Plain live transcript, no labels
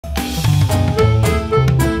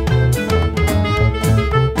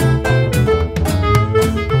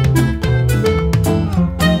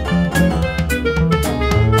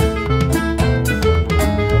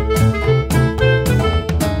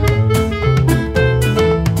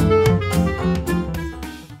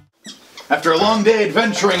After a long day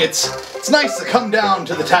adventuring, it's nice to come down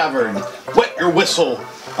to the tavern, wet your whistle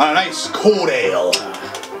on a nice cold ale.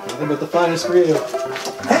 Nothing but the finest for you.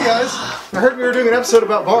 Hey guys, I heard we were doing an episode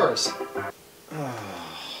about bars.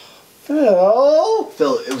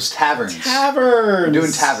 Phil, It was taverns. taverns. We're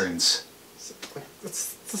doing taverns.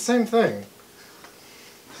 It's the same thing.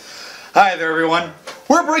 Hi there, everyone.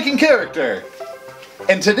 We're Breaking Character.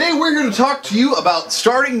 And today we're going to talk to you about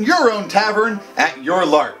starting your own tavern at your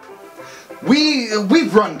LARP.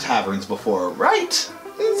 We've run taverns before, right?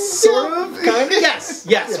 Sort of, kind of.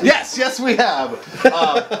 Yes, we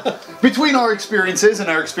have. Between our experiences and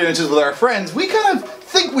our experiences with our friends, we kind of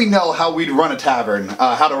think we know how we'd run a tavern,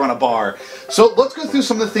 how to run a bar. So let's go through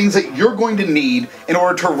some of the things that you're going to need in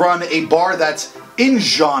order to run a bar that's in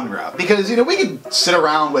genre. Because, you know, we could sit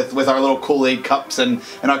around with our little Kool-Aid cups and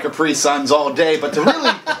our Capri Suns all day, but to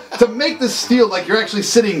really, to make this feel like you're actually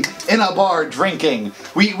sitting in a bar drinking,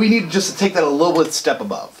 we need just to take that a little bit step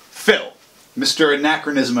above. Phil, Mr.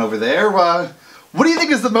 Anachronism over there, what do you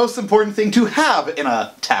think is the most important thing to have in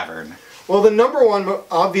a tavern? Well, the number one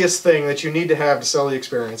obvious thing that you need to have to sell the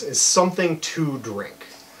experience is something to drink.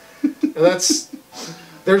 And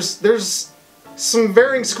there's some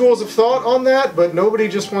varying schools of thought on that, but nobody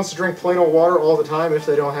just wants to drink plain old water all the time if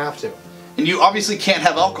they don't have to. And you obviously can't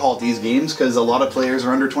have alcohol at these games because a lot of players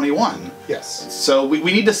are under 21. Yes. So we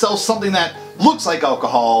need to sell something that looks like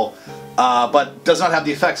alcohol, but does not have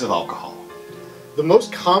the effects of alcohol. The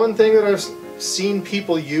most common thing that I've seen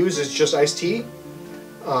people use is just iced tea.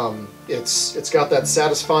 It's got that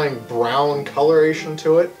satisfying brown coloration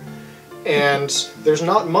to it, and there's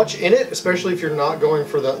not much in it, especially if you're not going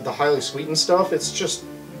for the highly sweetened stuff. It's just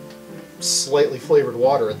slightly flavored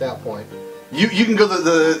water at that point. You can go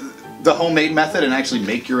the homemade method and actually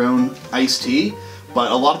make your own iced tea,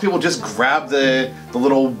 but a lot of people just grab the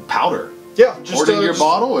little powder. Yeah, just pour it in your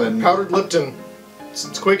bottle and powdered Lipton.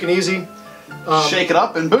 It's quick and easy. Shake it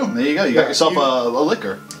up and boom, there you go. You got yourself a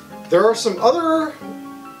liquor. There are some other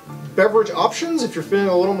beverage options if you're feeling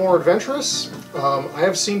a little more adventurous. I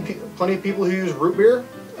have seen plenty of people who use root beer.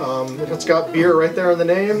 It's got beer right there in the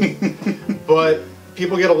name, but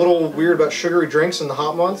people get a little weird about sugary drinks in the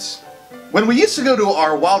hot months. When we used to go to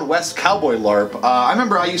our Wild West Cowboy LARP, I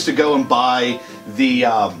remember I used to go and buy the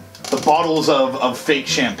bottles of fake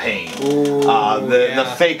champagne,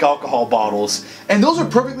 the fake alcohol bottles, and those are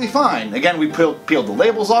perfectly fine. Again, we peeled the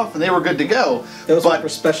labels off and they were good to go. Those were for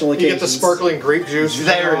special occasions. You get the sparkling grape juice.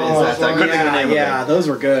 There it is. I couldn't think of the name of it. Yeah, those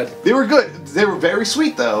were good. They were good. They were very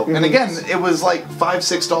sweet though, and again, it was like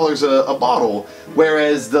 $5-6 a bottle,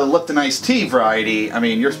 whereas the Lipton iced tea variety, I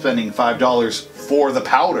mean, you're spending $5 for the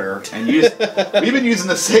powder, and we've been using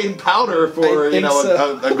the same powder for a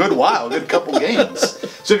good while, a good couple games.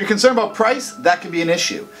 So if you're concerned about price, that can be an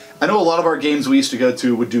issue. I know a lot of our games we used to go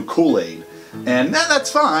to would do Kool-Aid, and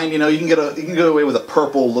that's fine. You know, you can get away with a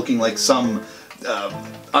purple looking like some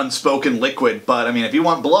unspoken liquid, but I mean, if you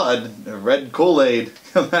want blood, red Kool-Aid,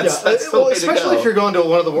 that's the way to go. Especially if you're going to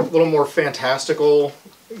one of the little more fantastical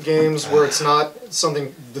games where it's not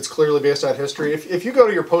something that's clearly based on history. If you go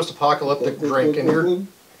to your post-apocalyptic drink and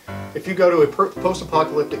if you go to a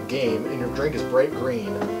post-apocalyptic game and your drink is bright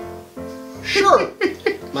green, sure.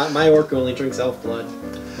 my orc only drinks elf blood.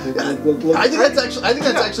 I think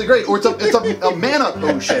that's actually great. Or it's a mana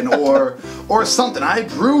potion or something. I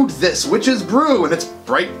brewed this witch's brew and it's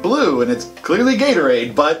bright blue and it's clearly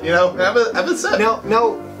Gatorade, but you know, have a sip. Now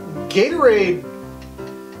Gatorade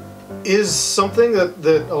is something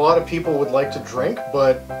that a lot of people would like to drink,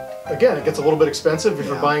 but again, it gets a little bit expensive if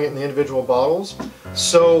you're buying it in the individual bottles.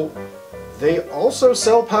 So they also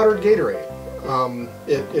sell powdered Gatorade.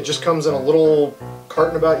 It just comes in a little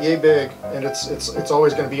carton about yay big, and it's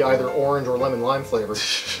always going to be either orange or lemon lime flavored.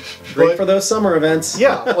 Great for those summer events.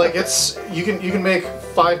 Yeah, like you can make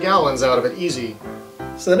 5 gallons out of it easy.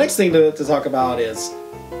 So the next thing to talk about is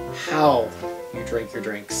how you drink your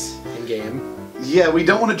drinks in game. Yeah, we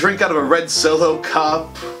don't want to drink out of a red Solo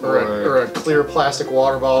cup or a clear plastic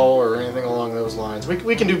water bottle or anything along those lines.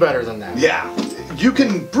 We can do better than that. Yeah. You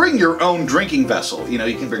can bring your own drinking vessel. You know,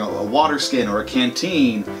 you can bring a water skin or a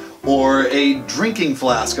canteen or a drinking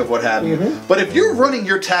flask of what have you. But if you're running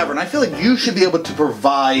your tavern, I feel like you should be able to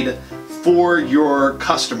provide for your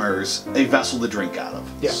customers a vessel to drink out of.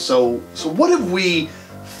 Yeah. So what have we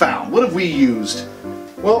found? What have we used?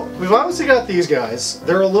 Well, we've obviously got these guys.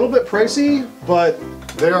 They're a little bit pricey, but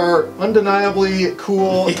they are undeniably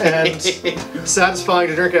cool and satisfying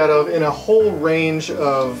to drink out of in a whole range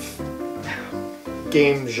of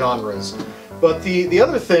game genres. But the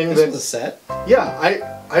other thing this was a set? Yeah,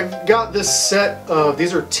 I've got this set of,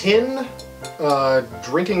 these are tin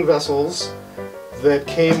drinking vessels that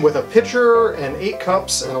came with a pitcher and 8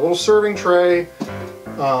 cups and a little serving tray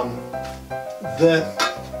that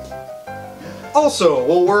also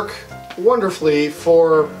will work wonderfully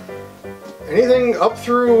for anything up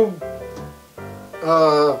through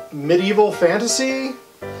medieval fantasy.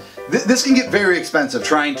 This can get very expensive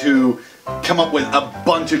trying to come up with a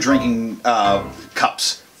bunch of drinking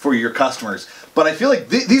cups for your customers. But I feel like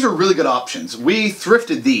these are really good options. We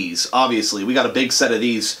thrifted these, obviously. We got a big set of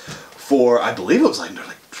these for, I believe it was like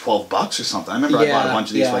 $12 or something. I remember I bought a bunch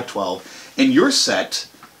of these for like 12. And your set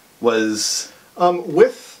was...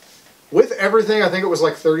 with everything, I think it was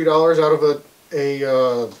like $30 out of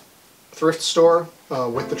a thrift store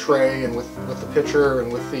with the tray and with the pitcher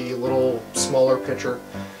and with the little smaller pitcher.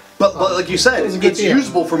 But like you said, it's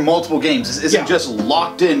usable for multiple games. This isn't just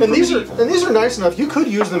locked in. And these are nice enough. You could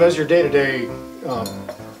use them as your day-to-day.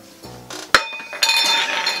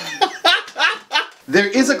 There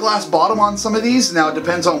is a glass bottom on some of these. Now it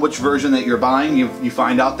depends on which version that you're buying. You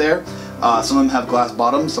find out there. Some of them have glass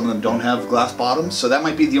bottoms. Some of them don't have glass bottoms. So that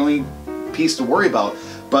might be the only piece to worry about.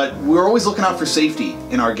 But we're always looking out for safety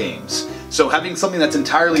in our games. So having something that's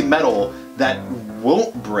entirely metal that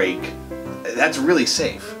won't break, that's really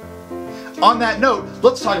safe. On that note,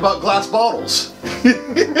 let's talk about glass bottles.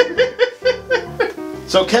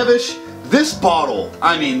 So Kevish, this bottle,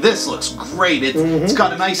 I mean, this looks great. It's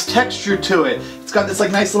got a nice texture to it. It's got this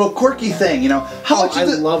like nice little quirky thing, you know. How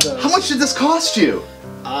much did this cost you?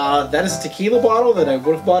 That is a tequila bottle that I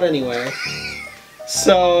would have bought anyway.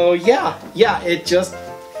 So yeah, it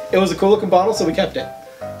was a cool looking bottle, so we kept it.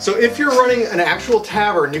 So if you're running an actual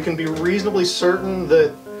tavern, you can be reasonably certain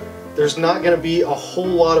that there's not going to be a whole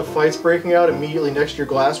lot of fights breaking out immediately next to your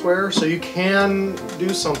glassware, so you can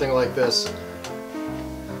do something like this.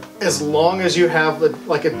 As long as you have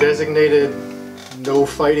like a designated no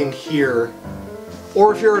fighting here,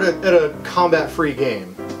 or if you're at a combat-free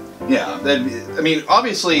game. Yeah, I mean,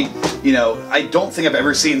 obviously, you know, I don't think I've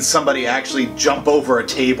ever seen somebody actually jump over a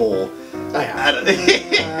table.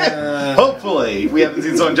 Hopefully, we haven't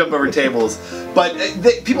seen someone jump over tables. But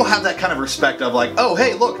people have that kind of respect of like, oh,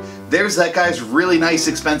 hey, look, there's that guy's really nice,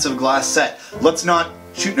 expensive glass set. Let's not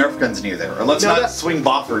shoot Nerf guns near there, or let's not swing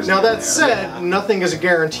boppers. Now that said, nothing is a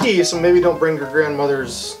guarantee, so maybe don't bring your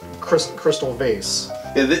grandmother's crystal vase.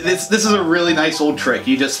 Yeah, this is a really nice old trick.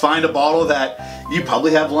 You just find a bottle that you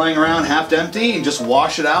probably have lying around half empty, and just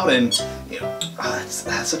wash it out, and you know,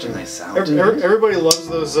 that's such a nice sound. Everybody loves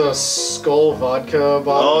those skull vodka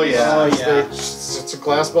bottles. Oh yeah, it's a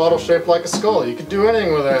glass bottle shaped like a skull. You could do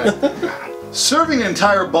anything with that. Serving an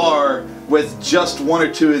entire bar with just 1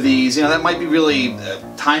 or 2 of these, you know, that might be really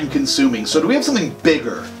time-consuming. So do we have something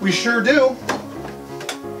bigger? We sure do.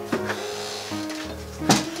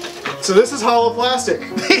 So this is hollow plastic.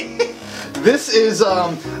 This is,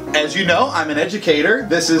 as you know, I'm an educator.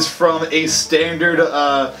 This is from a standard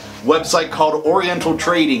website called Oriental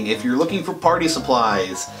Trading. If you're looking for party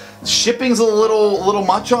supplies, shipping's a little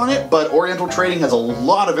much on it, but Oriental Trading has a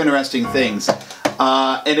lot of interesting things.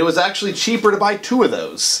 And it was actually cheaper to buy 2 of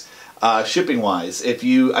those, shipping-wise. I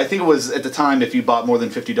think it was at the time, if you bought more than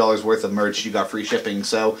 $50 worth of merch, you got free shipping.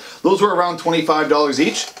 So those were around $25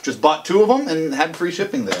 each. Just bought 2 of them and had free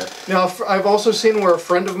shipping there. Now I've also seen where a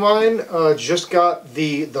friend of mine just got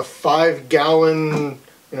the 5-gallon,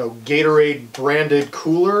 you know, Gatorade branded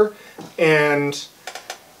cooler and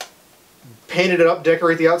painted it up,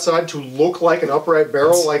 decorate the outside to look like an upright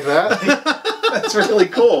barrel like that. That's really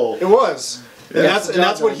cool. It was. And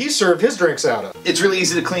that's what he served his drinks out of. It's really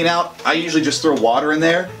easy to clean out. I usually just throw water in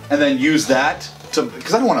there and then use that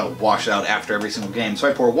because I don't want to wash it out after every single game. So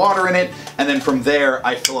I pour water in it, and then from there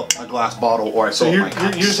I fill up a glass bottle or I fill up my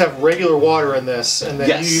cups. You just have regular water in this, and then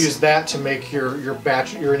you use that to make your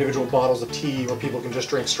individual bottles of tea, where people can just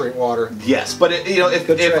drink straight water. Yes, but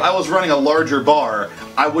if I was running a larger bar,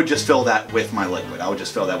 I would just fill that with my liquid. I would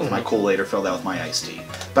just fill that with my Kool-Aid or fill that with my iced tea.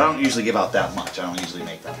 But I don't usually give out that much. I don't usually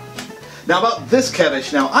make that much. Now about this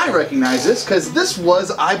Kevish, now I recognize this because this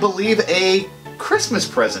was, I believe, a Christmas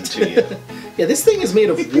present to you. Yeah, this thing is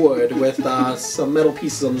made of wood with some metal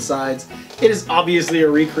pieces on the sides. It is obviously a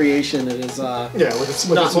recreation. It is with its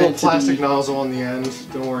little plastic nozzle on the end.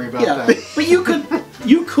 Don't worry about that. But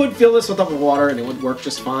you could fill this with water and it would work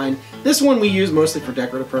just fine. This one we use mostly for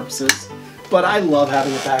decorative purposes. But I love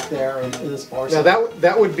having it back there in this bar. Now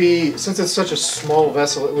that would be, since it's such a small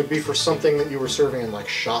vessel, it would be for something that you were serving in like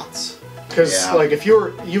shots. Because like if you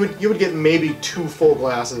would get maybe 2 full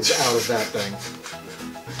glasses out of that thing.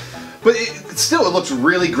 But still, it looks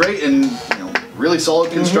really great and really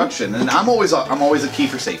solid construction. And I'm always a key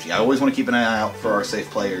for safety. I always want to keep an eye out for our safe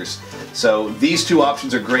players. So these 2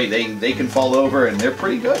 options are great. They can fall over and they're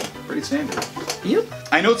pretty good, pretty standard. Yep.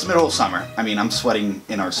 I know it's the middle of summer. I mean, I'm sweating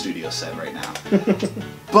in our studio set right now.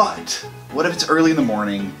 But what if it's early in the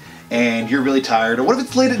morning and you're really tired? Or what if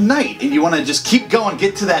it's late at night and you want to just keep going,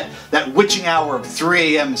 get to that witching hour of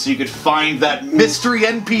 3 a.m. so you could find that mystery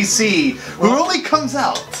NPC who only comes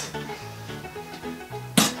out?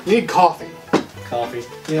 You need coffee. Coffee.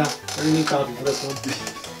 Yeah, I need coffee for this one.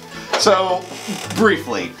 So,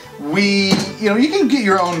 briefly, you can get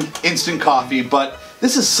your own instant coffee, but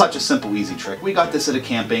this is such a simple, easy trick. We got this at a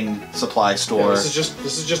camping supply store. Yeah,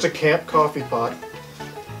 this is just a camp coffee pot,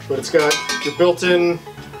 but it's got your built-in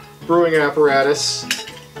brewing apparatus.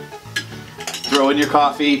 Throw in your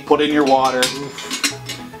coffee, put in your water.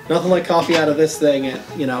 Nothing like coffee out of this thing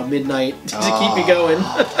at midnight to keep me going.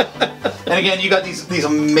 And again, you got these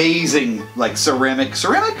amazing like ceramic.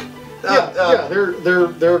 Yeah,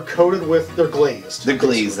 they're coated with, they're glazed. The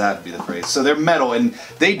glaze, that'd be the phrase. So they're metal, and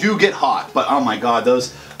they do get hot. But oh my God,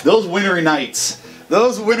 those wintry nights,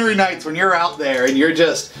 when you're out there and you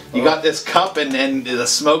got this cup and the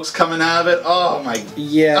smoke's coming out of it. Oh my.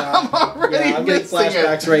 Yeah. I'm already I'm getting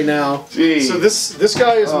flashbacks right now. Jeez. So this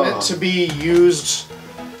guy is meant to be used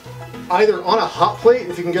either on a hot plate,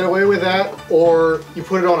 if you can get away with that, or you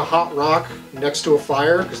put it on a hot rock next to a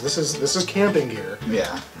fire, because this is camping gear.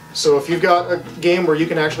 Yeah. So if you've got a game where you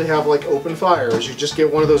can actually have like open fires, you just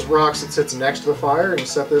get one of those rocks that sits next to the fire and you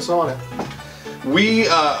set this on it. We,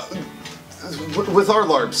 with our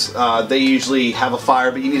LARPs, they usually have a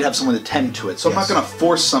fire, but you need to have someone to tend to it. So I'm not going to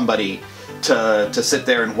force somebody to sit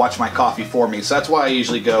there and watch my coffee for me. So that's why I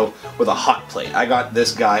usually go with a hot plate. I got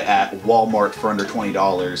this guy at Walmart for under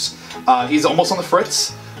 $20. He's almost on the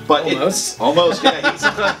fritz, but almost,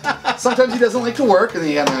 yeah. Sometimes he doesn't like to work, and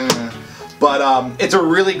but it's a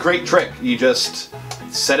really great trick. You just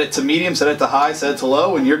set it to medium, set it to high, set it to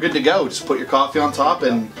low, and you're good to go. Just put your coffee on top,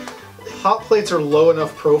 and hot plates are low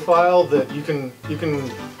enough profile that you can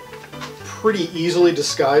pretty easily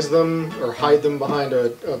disguise them or hide them behind a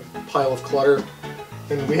pile of clutter.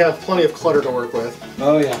 And we have plenty of clutter to work with.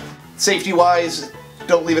 Oh yeah. Safety-wise,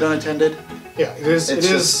 don't leave it unattended. Yeah,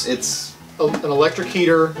 it's an electric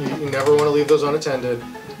heater. You never want to leave those unattended.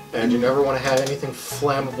 And you never want to have anything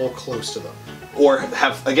flammable close to them. Or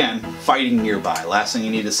have, again, fighting nearby. Last thing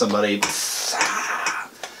you need is somebody...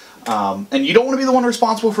 and you don't want to be the one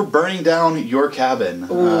responsible for burning down your cabin.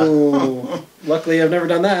 Ooh. Luckily, I've never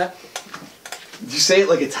done that. Did you say it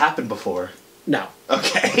like it's happened before? No.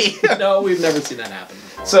 Okay. No, we've never seen that happen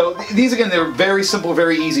before. So these, again, they're very simple,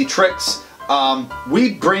 very easy tricks.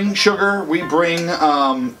 We bring sugar. We bring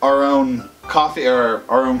our own coffee or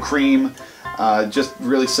our own cream. Just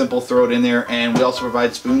really simple, throw it in there, and we also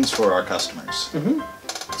provide spoons for our customers. Mm-hmm.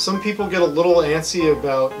 Some people get a little antsy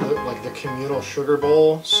about the communal sugar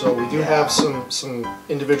bowl, so we do have some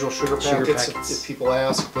individual sugar packets if people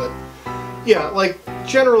ask, but yeah, like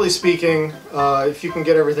generally speaking, if you can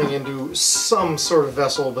get everything into some sort of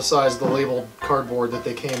vessel besides the labeled cardboard that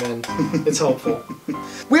they came in, it's helpful.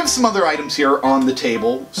 We have some other items here on the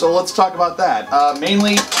table, so let's talk about that.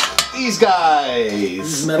 Mainly these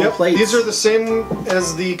guys. Metal plates. These are the same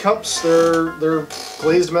as the cups. They're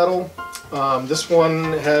glazed metal. This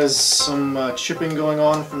one has some chipping going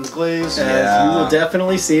on from the glaze. As you will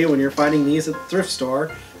definitely see when you're finding these at the thrift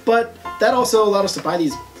store. But that also allowed us to buy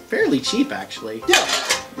these fairly cheap, actually.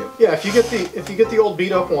 Yeah. If you get the old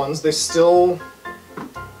beat up ones, they still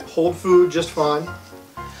hold food just fine.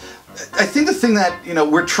 I think the thing that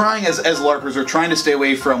we're trying as LARPers, we're trying to stay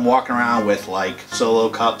away from walking around with like solo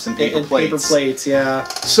cups and paper plates. Paper plates, yeah.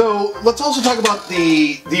 So let's also talk about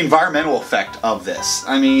the environmental effect of this.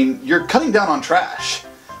 I mean, you're cutting down on trash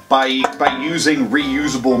by using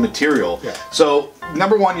reusable material. Yeah. So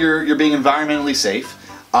number one, you're being environmentally safe,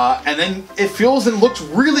 and then it feels and looks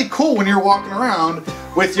really cool when you're walking around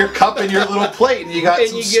with your cup and your little plate, and you got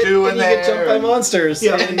some stew in there. And you get jumped by monsters.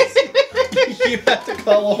 Yeah. And you have to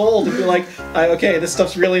call a hold and be like, okay, this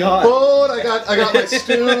stuff's really hot. Hold, I got my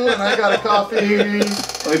stew and I got a coffee.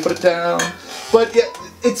 Let me put it down. But yeah,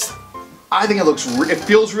 I think it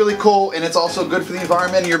feels really cool, and it's also good for the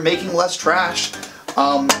environment. You're making less trash.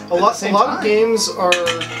 A lot of games are.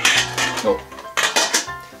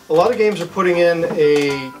 A lot of games are putting in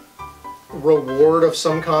a reward of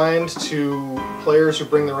some kind to players who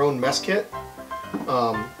bring their own mess kit.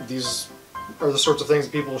 These are the sorts of things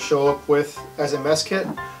that people show up with as a mess kit,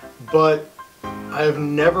 but I have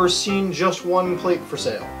never seen just one plate for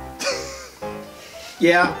sale.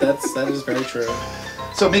 Yeah, that is very true.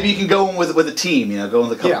 So maybe you can go in with a team, go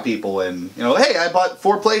with a couple people, and hey, I bought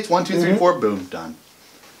 4 plates, 1, 2, 3, 4, boom, done.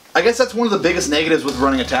 I guess that's one of the biggest negatives with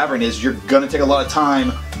running a tavern is you're gonna take a lot of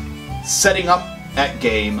time setting up at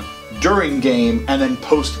game, during game, and then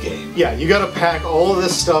post game. Yeah, you got to pack all of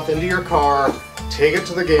this stuff into your car, take it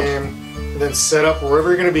to the game, and then set up wherever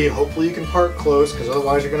you're going to be. Hopefully you can park close, because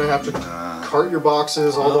otherwise you're going to have to cart your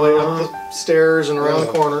boxes all the way up the stairs and around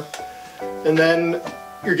the corner. And then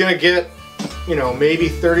you're going to get, you know, maybe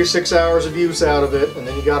 36 hours of use out of it, and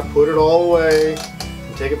then you got to put it all away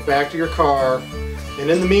and take it back to your car. And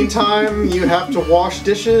in the meantime, you have to wash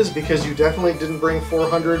dishes because you definitely didn't bring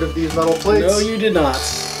 400 of these metal plates. No, you did not.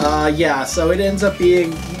 Yeah, so it ends up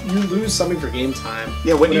being you lose something for game time.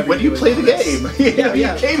 Yeah, when you play the game. Yeah.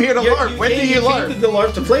 You came here to LARP. When do you LARP? You came to the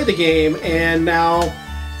LARP to play the game, and now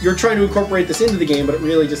you're trying to incorporate this into the game, but it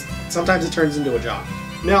really just sometimes it turns into a job.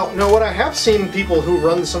 Now, what I have seen people who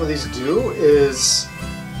run some of these do is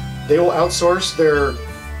they will outsource their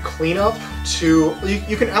cleanup to.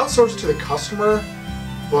 You can outsource it to the customer,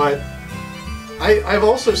 but I've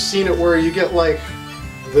also seen it where you get like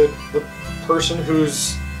the person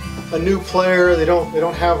who's a new player. They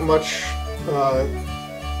don't have much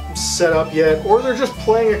set up yet, or they're just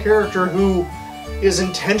playing a character who is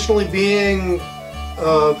intentionally being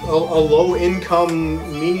a low-income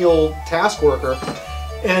menial task worker.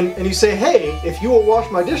 And you say, hey, if you will wash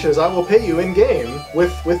my dishes, I will pay you in-game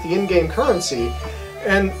with the in-game currency.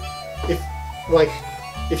 And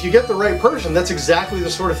if you get the right person, that's exactly the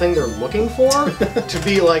sort of thing they're looking for. To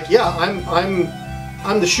be like, yeah,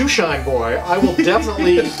 I'm the shoe shine boy. I will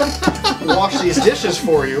definitely wash these dishes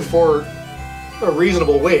for you for a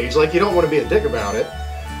reasonable wage. Like, you don't want to be a dick about it.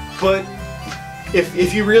 But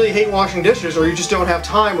if you really hate washing dishes, or you just don't have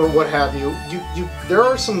time, or what have you, there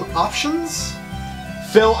are some options.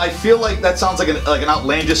 Phil, I feel like that sounds like an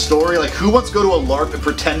outlandish story. Like, who wants to go to a LARP and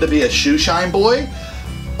pretend to be a shoe shine boy?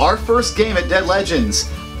 Our first game at Dead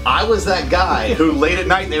Legends, I was that guy who late at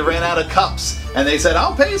night they ran out of cups, and they said,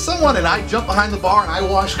 I'll pay someone, and I jumped behind the bar and I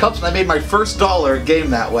washed cups, and I made my first $1 game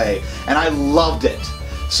that way, and I loved it.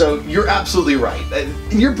 So you're absolutely right. And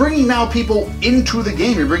you're bringing now people into the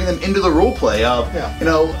game. You're bringing them into the role play of, you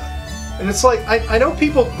know. And it's like, I know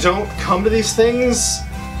people don't come to these things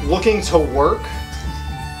looking to work.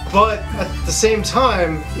 But at the same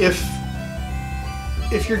time, if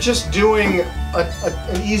you're just doing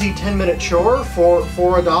an easy 10-minute chore for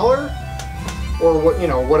 $1, or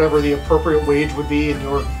whatever the appropriate wage would be in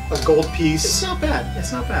a gold piece, it's not bad.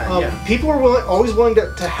 It's not bad. Yeah. People are always willing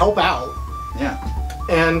to help out. Yeah.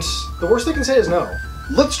 And the worst they can say is no.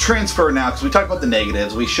 Let's transfer now, because we talked about the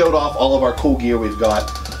negatives. We showed off all of our cool gear we've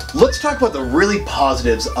got. Let's talk about the really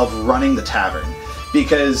positives of running the tavern,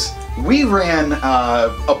 because we ran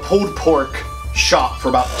a pulled pork shop for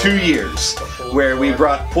about 2 years, where we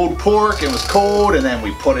brought pulled pork, it was cold, and then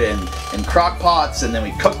we put it in crock pots, and then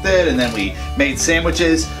we cooked it, and then we made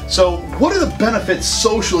sandwiches. So what are the benefits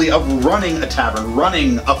socially of running a tavern,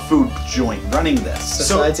 running a food joint, running this?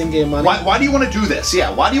 Besides in-game money? Why do you want to do this? Yeah,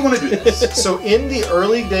 why do you want to do this? So in the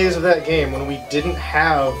early days of that game, when we didn't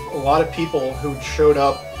have a lot of people who showed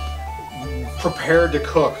up prepared to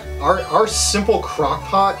cook, our simple crock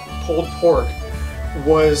pot pulled pork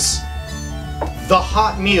was the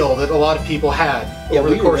hot meal that a lot of people had over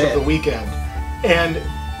the course of the weekend. And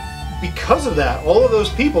because of that, all of those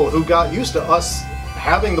people who got used to us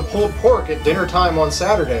having the pulled pork at dinner time on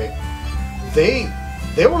Saturday, they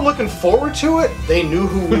were looking forward to it. They knew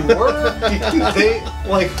who we were.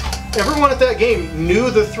 Everyone at that game knew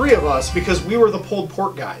the three of us because we were the pulled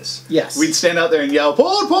pork guys. Yes. We'd stand out there and yell,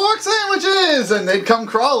 pulled pork sandwiches! And they'd come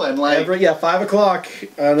crawling. 5 o'clock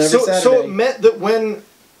on every Saturday. So it meant that when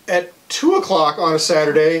at 2 o'clock on a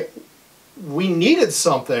Saturday we needed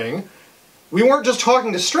something, we weren't just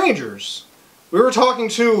talking to strangers. We were talking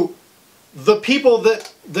to the people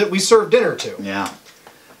that we served dinner to. Yeah.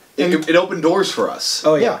 It opened doors for us.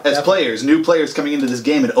 Oh yeah. As players, new players coming into this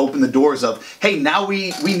game, it opened the doors of, hey, now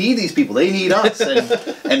we need these people, they need us,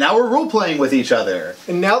 and now we're role-playing with each other.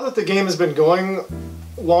 And now that the game has been going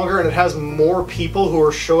longer and it has more people who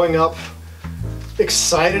are showing up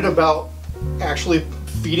excited about actually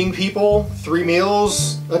feeding people 3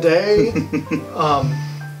 meals a day,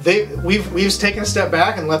 we've taken a step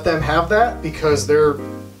back and let them have that because they're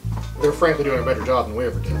frankly doing a better job than we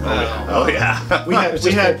ever did. Oh yeah. We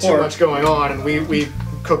had too much going on, and we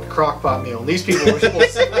cooked a crock pot meal. And these people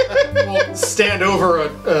will stand over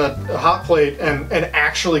a hot plate and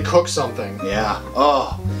actually cook something. Yeah.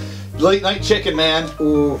 Oh. Late night chicken, man.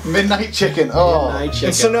 Ooh. Midnight chicken. Oh. Midnight chicken.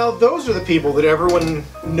 And so now those are the people that everyone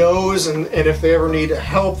knows, and if they ever need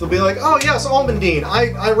help, they'll be like, oh yes, Almondine,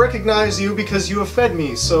 I recognize you because you have fed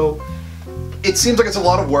me, so... It seems like it's a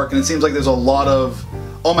lot of work, and it seems like there's a lot of,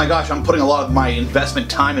 oh my gosh, I'm putting a lot of my investment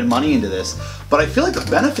time and money into this. But I feel like the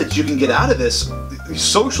benefits you can get out of this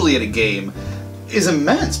socially at a game, is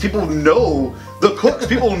immense. People know the cooks.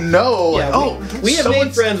 People know, Yeah, we have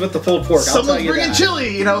made friends with the pulled pork. Someone's bringing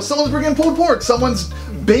chili, you know, someone's bringing pulled pork, someone's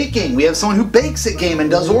baking. We have someone who bakes at game and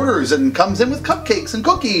does orders and comes in with cupcakes and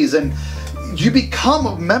cookies, and you become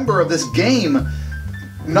a member of this game,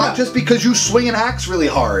 not just because you swing an axe really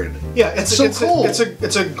hard. Yeah, it's cool.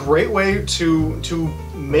 It's a great way to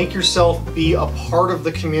make yourself be a part of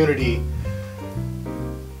the community.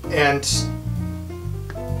 And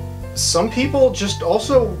some people just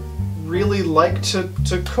also really like to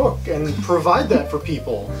cook and provide that for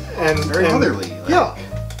people. And very motherly. Like. Yeah.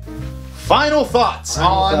 Final thoughts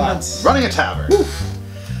on running a tavern.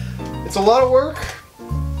 It's a lot of work,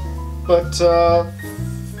 but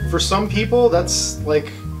for some people, that's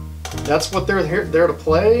what they're there to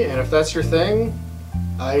play. And if that's your thing,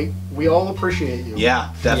 we all appreciate you.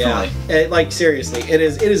 Yeah, definitely. Yeah. Like seriously, it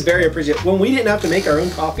is very appreciated. When we didn't have to make our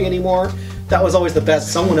own coffee anymore, that was always the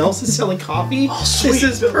best. Someone else is selling coffee. Oh, sweet.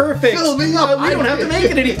 This is perfect. Fill me up. We don't have to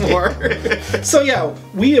make it anymore. So yeah,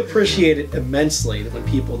 we appreciate it immensely when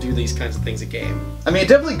people do these kinds of things at game. I mean, it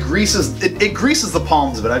definitely greases it greases the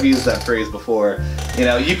palms of it. I've used that phrase before. You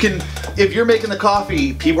know, you can, if you're making the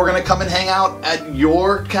coffee, people are gonna come and hang out at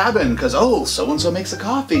your cabin because so and so makes the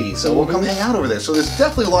coffee, so we'll come hang out over there. So there's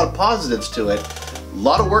definitely a lot of positives to it. A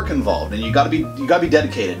lot of work involved, and you gotta be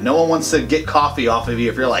dedicated. No one wants to get coffee off of you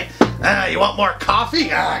if you're like, you want more coffee? You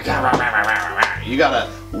gotta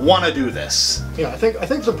want to do this. Yeah, I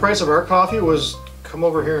think the price of our coffee was come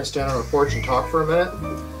over here and stand on our porch and talk for a minute.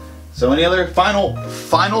 So any other final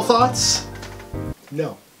thoughts?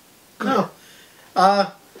 No. No.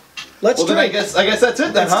 Let's Well, drink. then I guess that's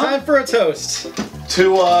it then, It's huh? time for a toast.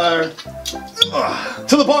 To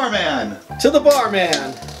the barman. To the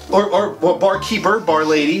barman. Or barkeeper, bar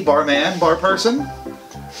lady, barman, bar person.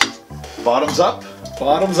 Bottoms up.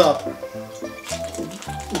 Bottoms up.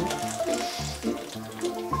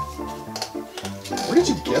 Where did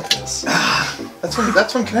you get this? That's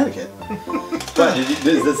from Connecticut. What,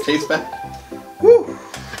 does this taste bad? Woo.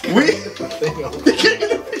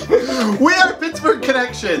 We are Pittsburgh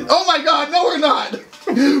Connection. Oh my God, no we're not.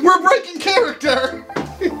 We're breaking character.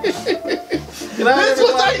 This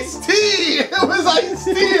was iced tea. It was iced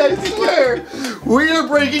tea, I swear. We are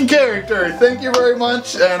breaking character. Thank you very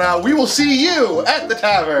much, and we will see you at the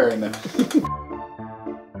tavern.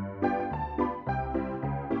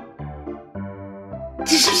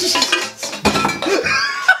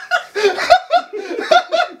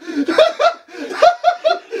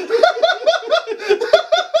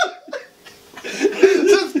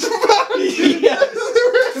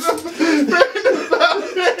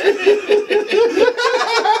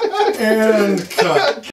 And cut.